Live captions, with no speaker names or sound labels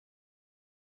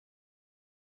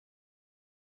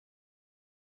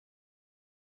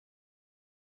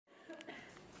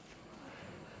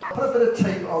I'll put a bit of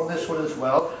tape on this one as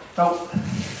well. Now,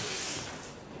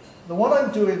 what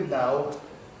I'm doing now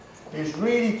is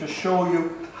really to show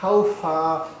you how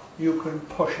far you can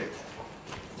push it.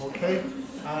 Okay?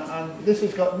 And this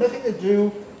has got nothing to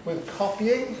do with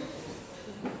copying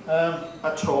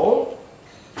at all.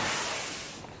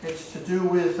 It's to do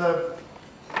with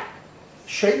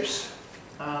shapes,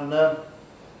 and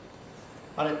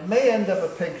it may end up a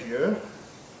pig's ear,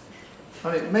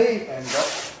 and it may end up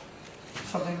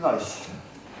something nice,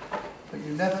 but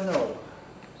you never know.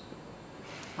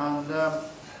 And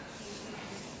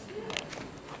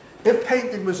if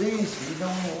painting was easy, no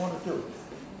one would want to do it,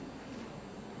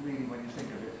 really, when you think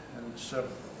of it. And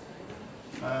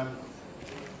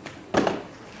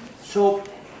so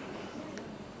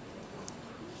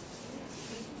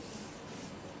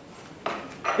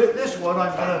this one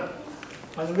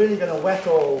I'm really going to wet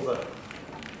all over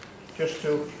just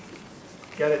to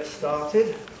get it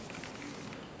started.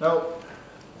 Now,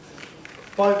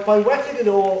 by wetting it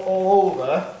all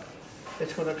over,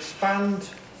 it's going to expand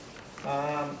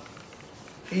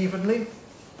evenly,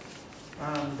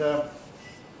 and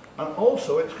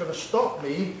also it's going to stop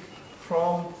me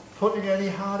from putting any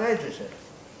hard edges in.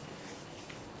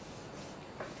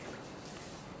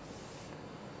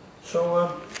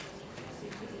 So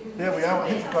there we are. I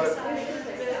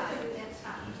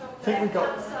think we've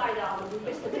got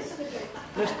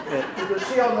missed a bit. You can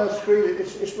see on the screen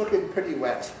it's looking pretty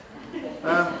wet.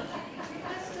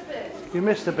 You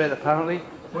missed a bit apparently.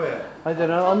 Where? I don't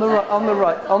know. On the right, on the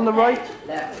right, on the right,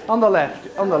 on the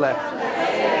left, on the left.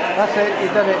 That's it.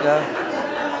 You've done it now.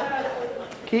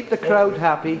 Keep the crowd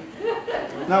happy.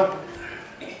 Now,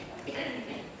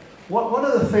 one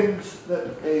of the things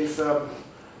that is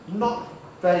not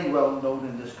very well known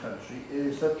in this country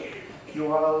is that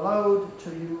you are allowed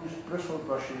to use bristle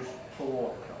brushes for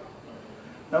watercolour.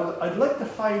 Now, I'd like to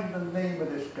find the name of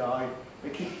this guy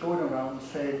that keeps going around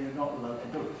saying you're not allowed to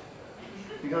do it.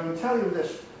 Because I can tell you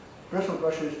this, bristle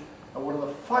brushes are one of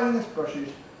the finest brushes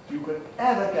you could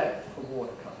ever get for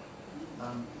watercolour.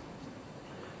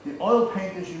 The oil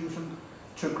painters use them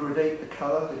to gradate the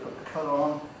colour. They put the colour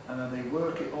on and then they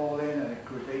work it all in and it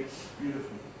gradates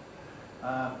beautifully.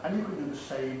 And you can do the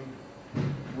same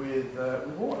with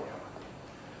watercolour,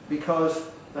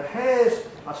 because the hairs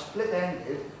are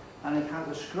split-ended and it has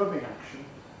a scrubbing action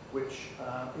which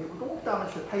it won't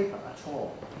damage the paper at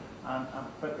all,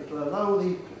 but it will allow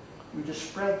you to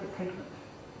spread the pigment.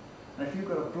 And if you've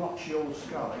got a blotchy old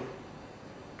sky,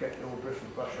 get your old bristle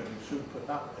brush and you soon put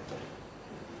that away.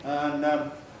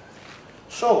 And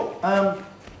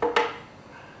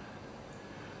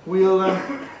we'll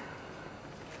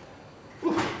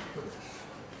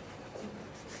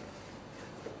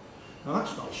now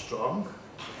that's not strong,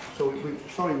 so we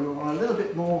want a little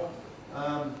bit more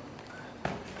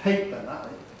paint than that.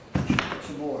 Put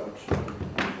some more out.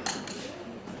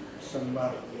 Some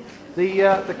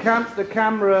the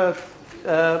camera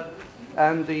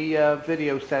and the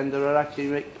video sender are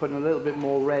actually putting a little bit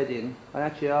more red in. I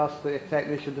actually asked the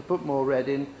technician to put more red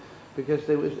in because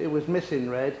it was missing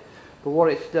red. But what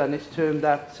it's done, it's turned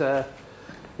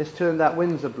that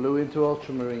Windsor blue into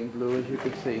ultramarine blue, as you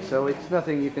can see. So it's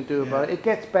nothing you can do about it. It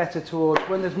gets better towards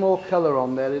when there's more colour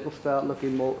on there. It'll start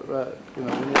looking more, when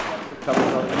the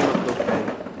colours on it look okay.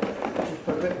 Just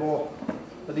put a bit more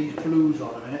of these blues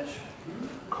on a minute.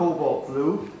 Cobalt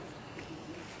blue.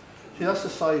 See, that's the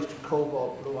size of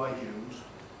cobalt blue I use.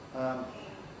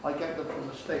 I get them from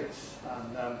the States,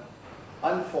 and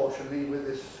unfortunately, with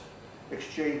this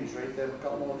exchange rate, they've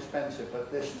got more expensive,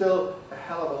 but they're still a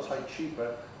hell of a sight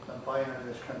cheaper than buying them in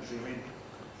this country. I mean,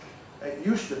 it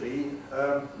used to be,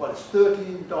 well, it's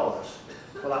 $13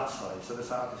 for that size, so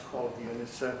this artist quality, and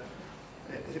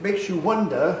it makes you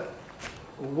wonder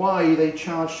why they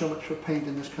charge so much for paint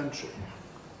in this country.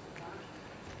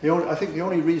 I think the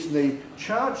only reason they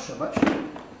charge so much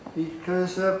is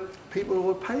because people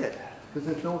will pay it, because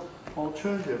there's no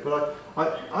alternative. But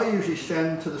I usually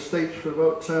send to the States for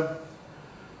about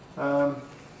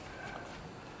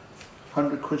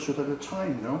 100 quid worth at a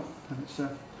time, you know,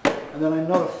 and then I'm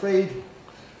not afraid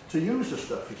to use the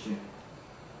stuff, you see.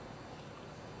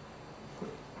 Put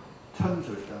tons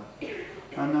of it down.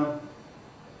 And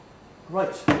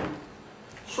right,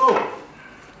 so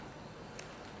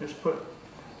let's put.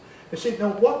 You see, now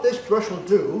what this brush will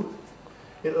do,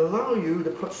 it'll allow you to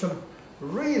put some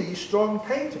really strong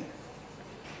painting,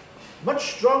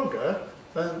 much stronger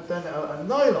than a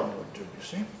nylon would do, you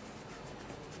see.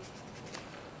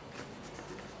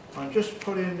 I'm just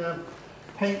putting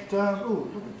paint down. Ooh,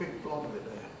 look at the big blob of it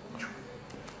there.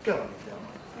 Get on it down.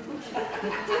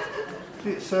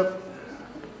 See, it's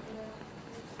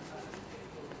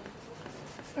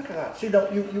Look at that. See, no,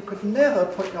 you could never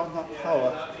put on that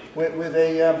power with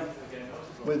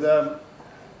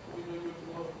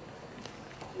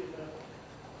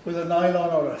a nylon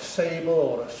or a sable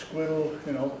or a squirrel.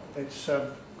 You know, it's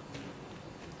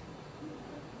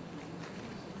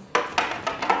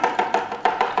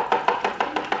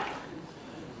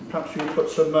perhaps you put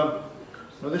some. Well,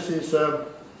 this is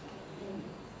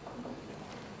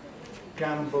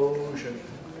gamboge, and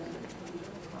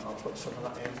I'll put some of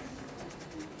that in.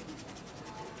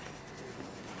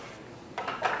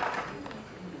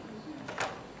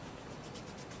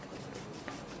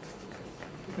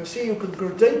 You can see you can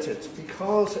gradate it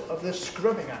because of this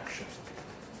scrubbing action.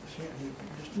 See,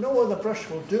 just no other brush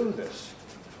will do this.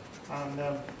 And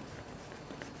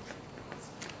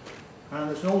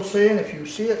there's no saying, if you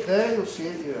see it there, you'll see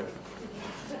it here.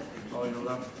 Oh, you know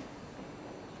that.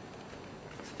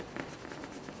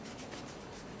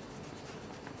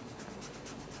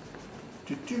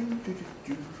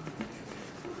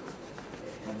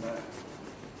 And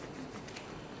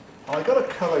I got a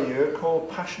colour here called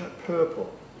Passionate Purple.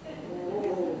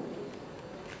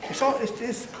 It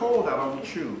is called that on the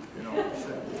tube, you know.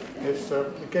 It's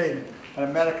again an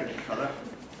American colour,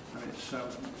 and it's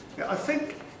I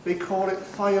think they call it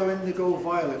Thio Indigo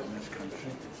Violet in this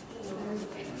country.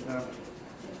 And,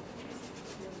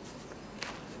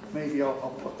 maybe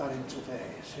I'll put that into there.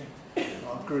 You see,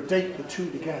 I'll gradate the two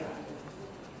together,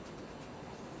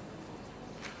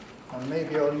 and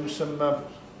maybe I'll use some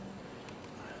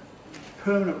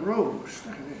permanent rose.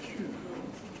 Look at this.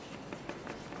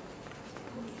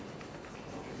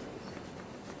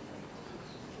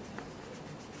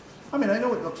 I mean, I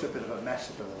know it looks a bit of a mess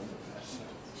at the moment.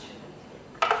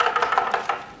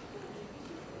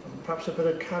 And perhaps a bit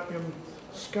of cadmium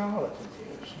scarlet in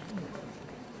here.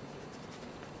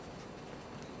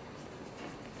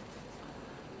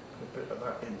 A bit of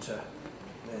that into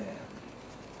there.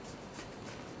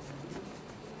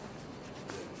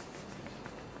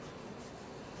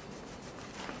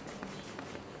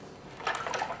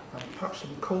 And perhaps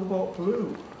some cobalt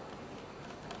blue.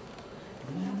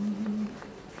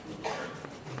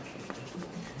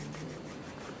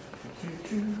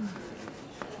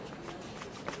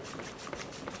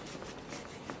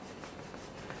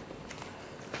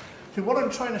 So what I'm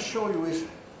trying to show you is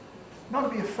not to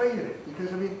be afraid of it,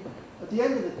 because I mean, at the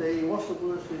end of the day, what's the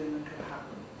worst thing that could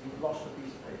happen? You've lost a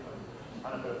piece of paper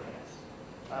and a bit of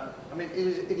paint. I mean,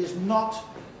 it is not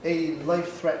a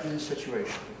life-threatening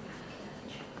situation.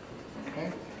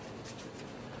 Okay?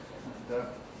 And,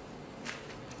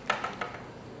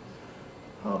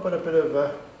 how about a bit of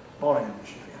orange, if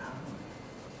you have?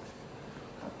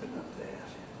 A bit up there.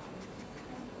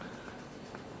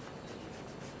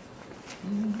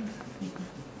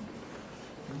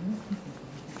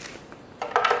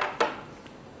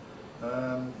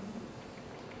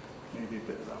 Maybe a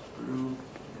bit of that blue.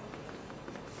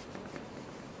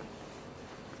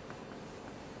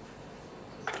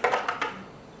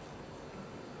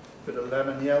 Bit of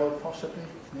lemon yellow, possibly.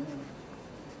 Yeah.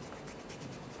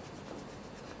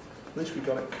 At least we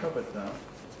got it covered now.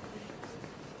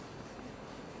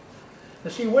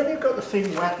 Now see, when you've got the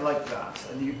thing wet like that,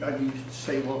 and you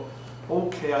say, well,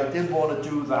 okay, I didn't want to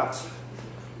do that,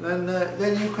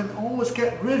 then you can always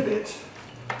get rid of it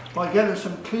by getting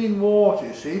some clean water,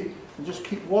 you see, and just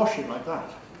keep washing like that,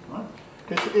 right?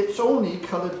 Because it's only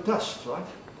coloured dust, right?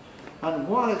 And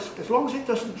while as long as it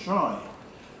doesn't dry,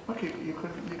 look, you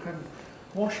can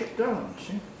wash it down,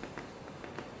 see,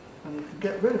 and you can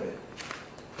get rid of it.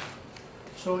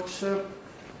 So it's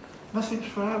nothing's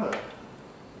forever.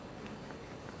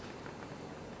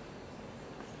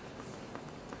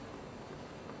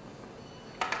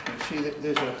 You see that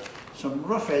there's some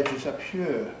rough edges up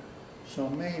here, so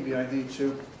maybe I need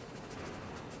to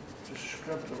just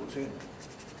scrub those in.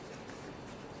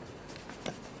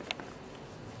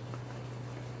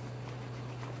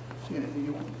 See,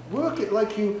 you work it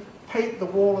like you paint the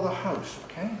wall of the house,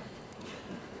 okay?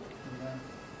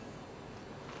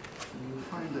 And you'll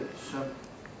find that it's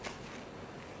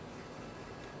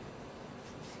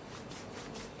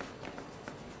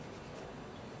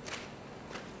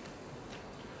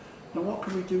now what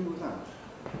can we do with that?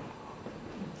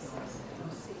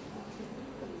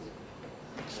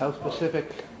 South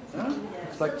Pacific. Huh?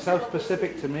 It's like South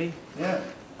Pacific to me. Yeah.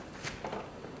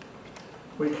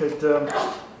 We could